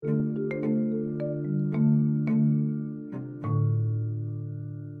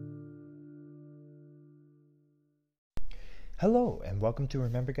Hello, and welcome to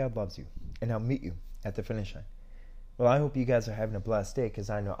Remember God Loves You, and I'll meet you at the finish line. Well, I hope you guys are having a blessed day, because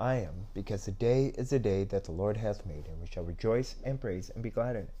I know I am, because today is the day that the Lord has made, and we shall rejoice and praise and be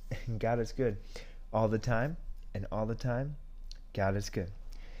glad in it. And God is good all the time, and all the time, God is good.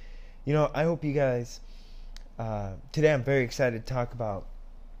 You know, I hope you guys, today I'm very excited to talk about,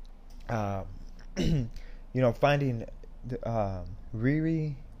 finding the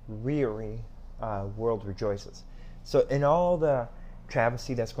Riri world rejoices. So in all the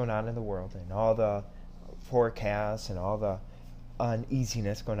travesty that's going on in the world, and all the forecasts and all the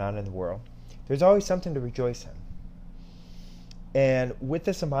uneasiness going on in the world, there's always something to rejoice in. And with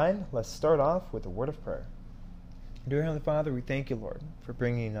this in mind, let's start off with a word of prayer. Dear Heavenly Father, we thank you, Lord, for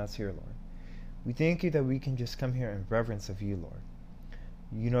bringing us here, Lord. We thank you that we can just come here in reverence of you, Lord.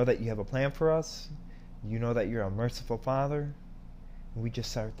 You know that you have a plan for us. You know that you're a merciful Father. And we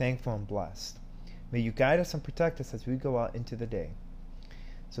just are thankful and blessed. May you guide us and protect us as we go out into the day,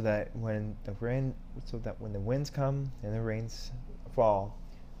 so that when the winds come and the rains fall,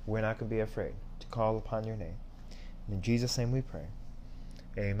 we're not going to be afraid to call upon your name. And in Jesus' name we pray.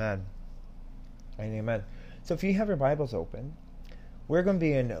 Amen. And amen. So if you have your Bibles open, we're going to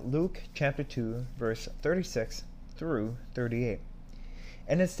be in Luke chapter 2, verse 36 through 38.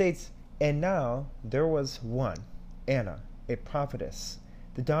 And it states, "And now there was one, Anna, a prophetess,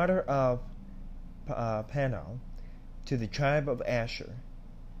 the daughter of Phanuel, to the tribe of Asher.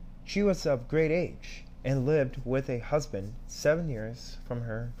 She was of great age, and lived with a husband 7 years from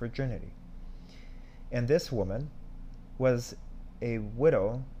her virginity. And this woman was a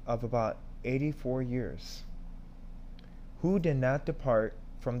widow of about 84 years, who did not depart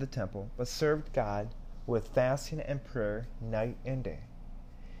from the temple, but served God with fasting and prayer night and day.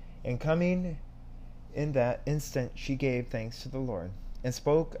 And coming in that instant, she gave thanks to the Lord, and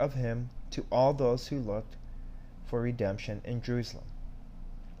spoke of him to all those who looked for redemption in Jerusalem."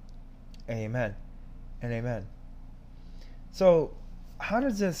 Amen and amen. So, how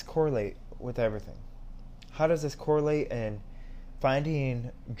does this correlate with everything? How does this correlate in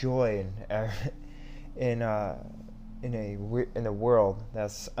finding joy in a world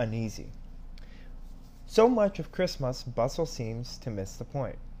that's uneasy? So much of Christmas bustle seems to miss the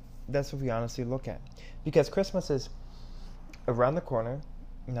point. That's what we honestly look at, because Christmas is around the corner.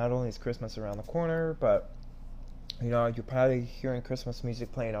 Not only is Christmas around the corner, but you're probably hearing Christmas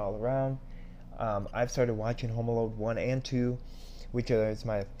music playing all around. I've started watching Home Alone 1 and 2, which is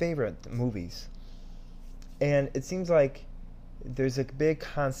my favorite movies. And it seems like there's a big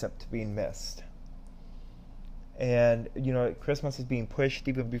concept being missed. And, Christmas is being pushed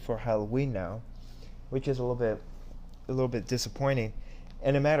even before Halloween now, which is a little bit disappointing.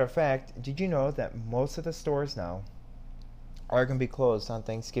 And a matter of fact, did you know that most of the stores now are going to be closed on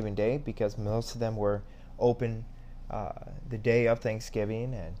Thanksgiving Day, because most of them were open the day of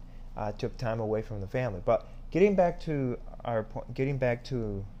Thanksgiving and took time away from the family. But getting back to our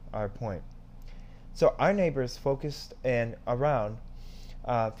point. So our neighbors focused and around,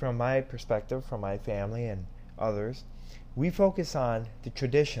 from my perspective, from my family and others, we focus on the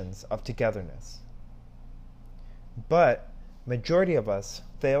traditions of togetherness. But majority of us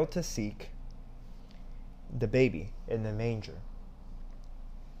fail to seek the baby in the manger.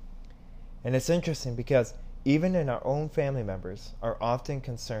 And it's interesting, because even in our own family members are often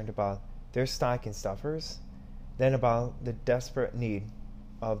concerned about their stocking stuffers than about the desperate need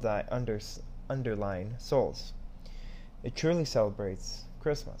of thy underlying souls. It truly celebrates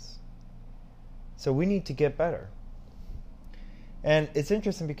Christmas. So we need to get better. And it's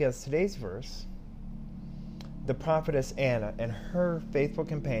interesting, because today's verse, the prophetess Anna and her faithful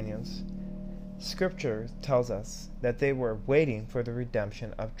companions, Scripture tells us that they were waiting for the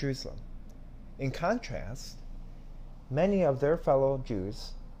redemption of Jerusalem. In contrast, many of their fellow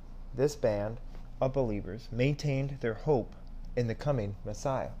Jews, this band of believers, maintained their hope in the coming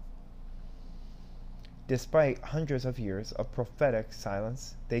Messiah. Despite hundreds of years of prophetic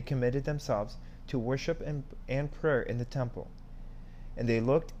silence, they committed themselves to worship and prayer in the temple, and they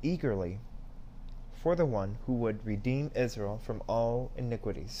looked eagerly for the one who would redeem Israel from all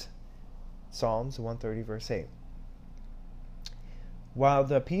iniquities. Psalms 130, verse 8. While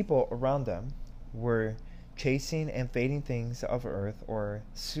the people around them were chasing and fading things of earth, or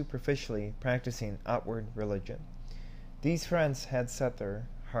superficially practicing outward religion, these friends had set their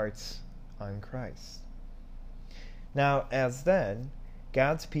hearts on Christ. Now, as then,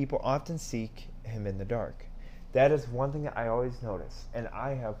 God's people often seek him in the dark. That is one thing that I always notice, and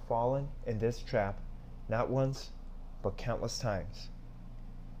I have fallen in this trap not once, but countless times,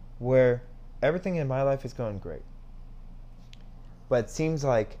 where everything in my life is going great. But it seems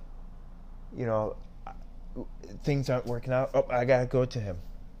like, things aren't working out. Oh, I gotta go to him.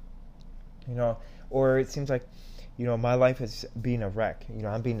 Or it seems like, my life is being a wreck.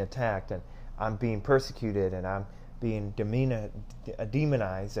 I'm being attacked and I'm being persecuted and I'm being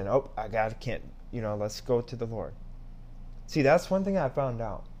demonized, and let's go to the Lord. See, that's one thing I found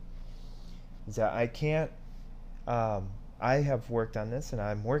out, is that I can't, I have worked on this and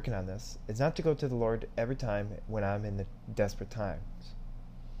I'm working on this. It's not to go to the Lord every time when I'm in the desperate times.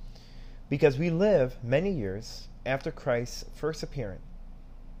 Because we live many years after Christ's first appearance,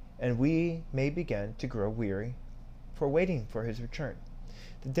 and we may begin to grow weary for waiting for his return.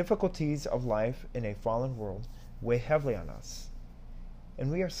 The difficulties of life in a fallen world weigh heavily on us,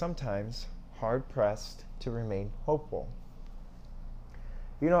 and we are sometimes hard-pressed to remain hopeful.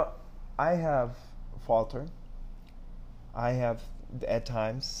 I have faltered. I have at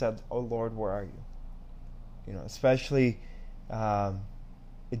times said, "Oh Lord, where are you?" Especially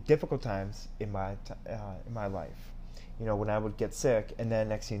in difficult times in my life. When I would get sick, and then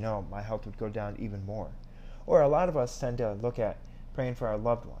next thing you know, my health would go down even more. Or a lot of us tend to look at praying for our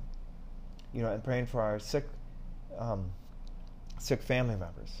loved one, and praying for our sick family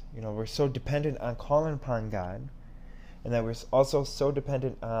members. We're so dependent on calling upon God, and that we're also so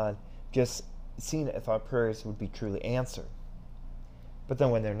dependent on just seeing if our prayers would be truly answered. But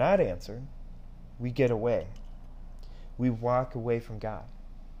then when they're not answered, we get away. We walk away from God.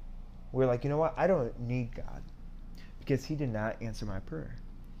 We're like, you know what? I don't need God because he did not answer my prayer.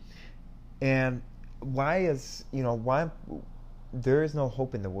 And why there is no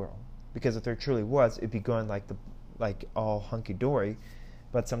hope in the world? Because if there truly was, it'd be going like all hunky-dory,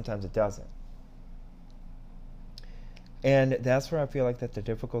 but sometimes it doesn't. And that's where I feel like that the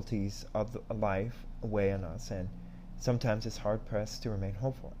difficulties of life weigh on us, and sometimes it's hard-pressed to remain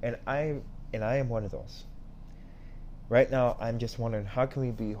hopeful. And I am one of those. Right now, I'm just wondering, how can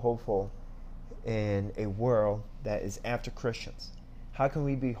we be hopeful in a world that is after Christians? How can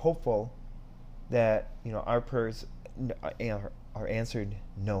we be hopeful that our prayers are answered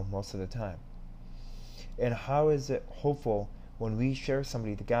no most of the time? And how is it hopeful when we share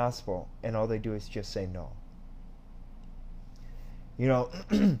somebody the gospel and all they do is just say no?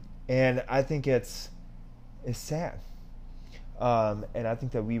 And I think it's sad. And I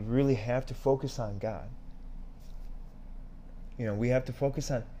think that we really have to focus on God. We have to focus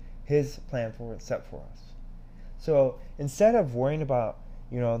on his plan set for us. So instead of worrying about,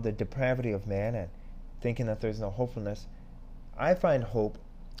 the depravity of man and thinking that there's no hopefulness, I find hope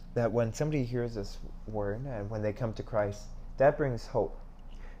that when somebody hears this word and when they come to Christ, that brings hope.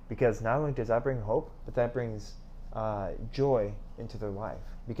 Because not only does that bring hope, but that brings joy into their life.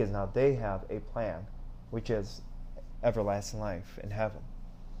 Because now they have a plan, which is everlasting life in heaven.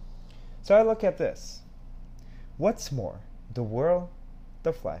 So I look at this. What's more, the world,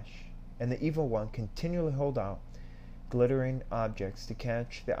 the flesh, and the evil one continually hold out glittering objects to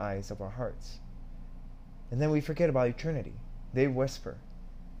catch the eyes of our hearts. And then we forget about eternity. They whisper,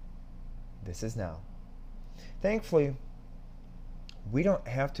 "This is now." Thankfully, we don't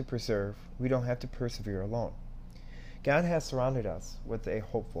have to persevere alone. God has surrounded us with a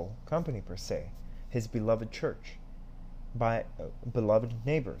hopeful company, per se, his beloved church, by beloved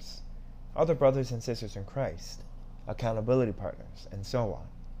neighbors, other brothers and sisters in Christ, accountability partners, and so on.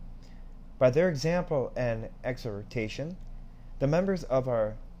 By their example and exhortation, the members of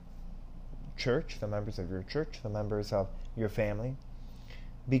our church, the members of your church, the members of your family,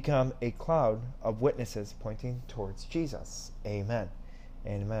 become a cloud of witnesses pointing towards Jesus. Amen.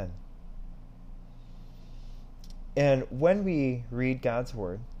 Amen. And when we read God's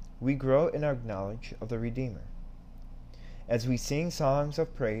word, we grow in our knowledge of the Redeemer. As we sing songs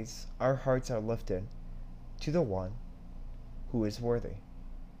of praise, our hearts are lifted to the one who is worthy.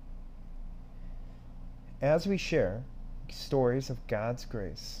 As we share stories of God's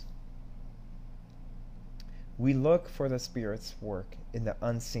grace, we look for the Spirit's work in the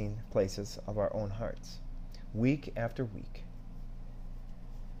unseen places of our own hearts, week after week.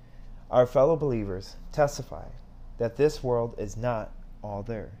 Our fellow believers testify that this world is not all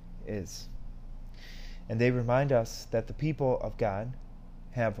there is. And they remind us that the people of God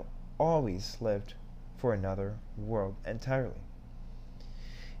have always lived for another world entirely.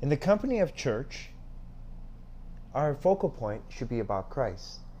 In the company of church, our focal point should be about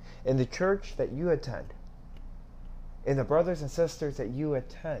Christ. In the church that you attend, in the brothers and sisters that you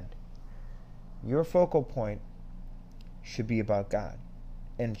attend, your focal point should be about God,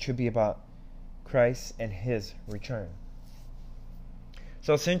 and it should be about Christ and his return.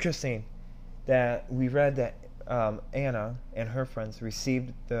 So it's interesting that we read that Anna and her friends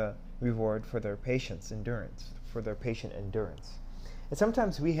received the reward for their patient endurance. And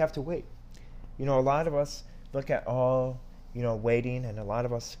sometimes we have to wait. A lot of us look at all, waiting, and a lot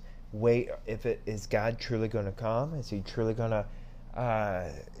of us wait if is God truly going to come? Is he truly going to,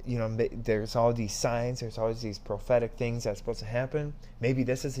 there's all these signs, there's always these prophetic things that's supposed to happen. Maybe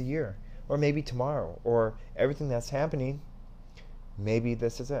this is a year, or maybe tomorrow, or everything that's happening, maybe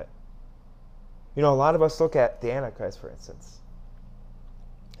this is it. A lot of us look at the Antichrist, for instance.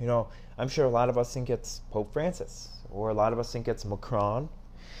 I'm sure a lot of us think it's Pope Francis, or a lot of us think it's Macron,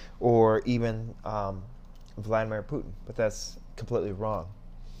 or even Vladimir Putin, but that's completely wrong.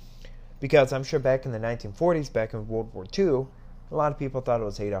 Because I'm sure back in the 1940s, back in World War II, a lot of people thought it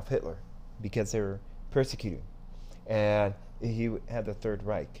was Adolf Hitler because they were persecuting, and he had the Third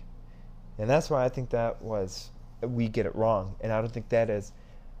Reich. And that's why I think we get it wrong, and I don't think that is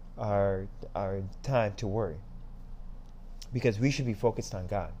our time to worry, because we should be focused on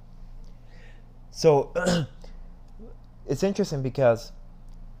God. So it's interesting because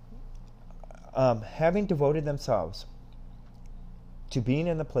having devoted themselves to being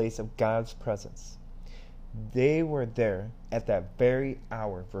in the place of God's presence, they were there at that very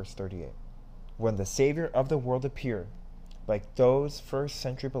hour, verse 38, when the Savior of the world appeared, like those first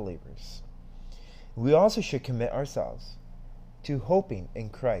century believers. We also should commit ourselves to hoping in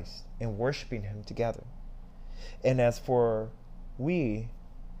Christ and worshiping Him together. And as for we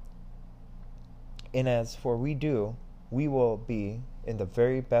do, we will be in the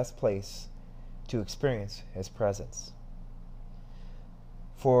very best place to experience His presence.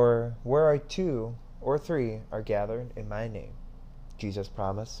 For where 2 or 3 are gathered in my name, Jesus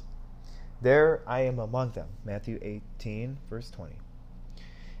promised, there I am among them. Matthew 18, verse 20.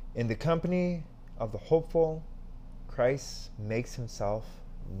 In the company of the hopeful, Christ makes Himself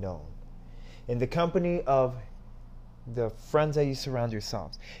known. In the company of the friends that you surround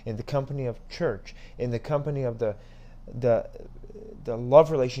yourselves, in the company of church, in the company of the love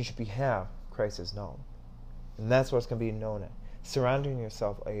relationship you have, Christ is known. And that's what's going to be known at. Surrounding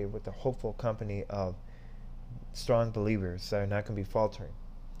yourself with the hopeful company of strong believers that are not going to be faltering.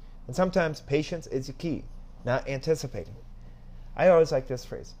 And sometimes patience is the key, not anticipating. I always like this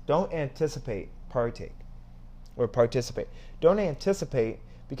phrase: don't anticipate, partake. Or participate. Don't anticipate,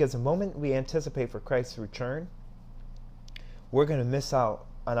 because the moment we anticipate for Christ's return, we're going to miss out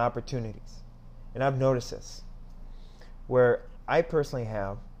on opportunities. And I've noticed this, where I personally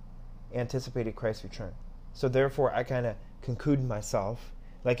have anticipated Christ's return. So therefore, I kind of conclude myself,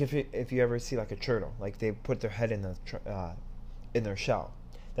 like if you ever see like a turtle, like they put their head in their shell.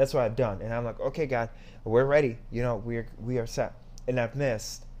 That's what I've done, and I'm like, okay, God, we're ready. We are set. And I've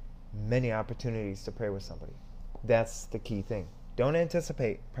missed many opportunities to pray with somebody. That's the key thing. Don't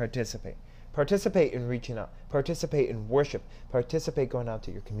anticipate, participate. Participate in reaching out. Participate in worship. Participate going out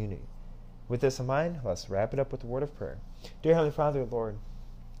to your community. With this in mind, let's wrap it up with a word of prayer. Dear Heavenly Father, Lord,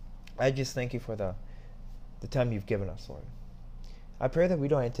 I just thank you for the time you've given us, Lord. I pray that we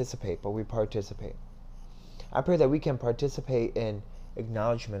don't anticipate, but we participate. I pray that we can participate in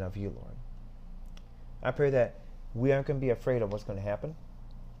acknowledgement of you, Lord. I pray that we aren't going to be afraid of what's going to happen,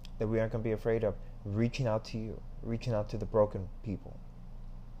 that we aren't going to be afraid of reaching out to you, reaching out to the broken people,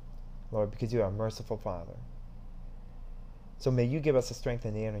 Lord, because you are a merciful Father. So may you give us the strength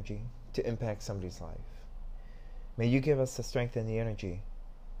and the energy to impact somebody's life. May you give us the strength and the energy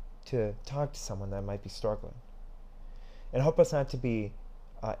to talk to someone that might be struggling. And help us not to be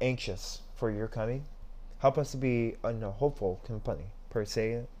anxious for your coming. Help us to be in a hopeful company, per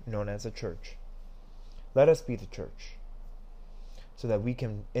se, known as a church. Let us be the church, so that we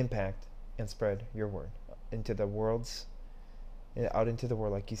can impact and spread your word into the worlds, out into the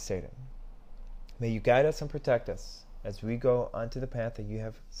world like you stated. May you guide us and protect us as we go onto the path that you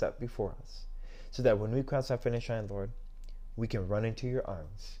have set before us, so that when we cross that finish line, Lord, we can run into your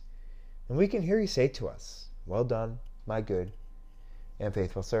arms, and we can hear you say to us, well done, my good and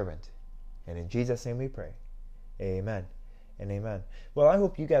faithful servant. And in Jesus' name we pray. Amen and amen. Well, I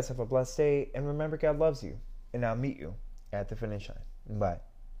hope you guys have a blessed day, and remember, God loves you, and I'll meet you at the finish line. Bye.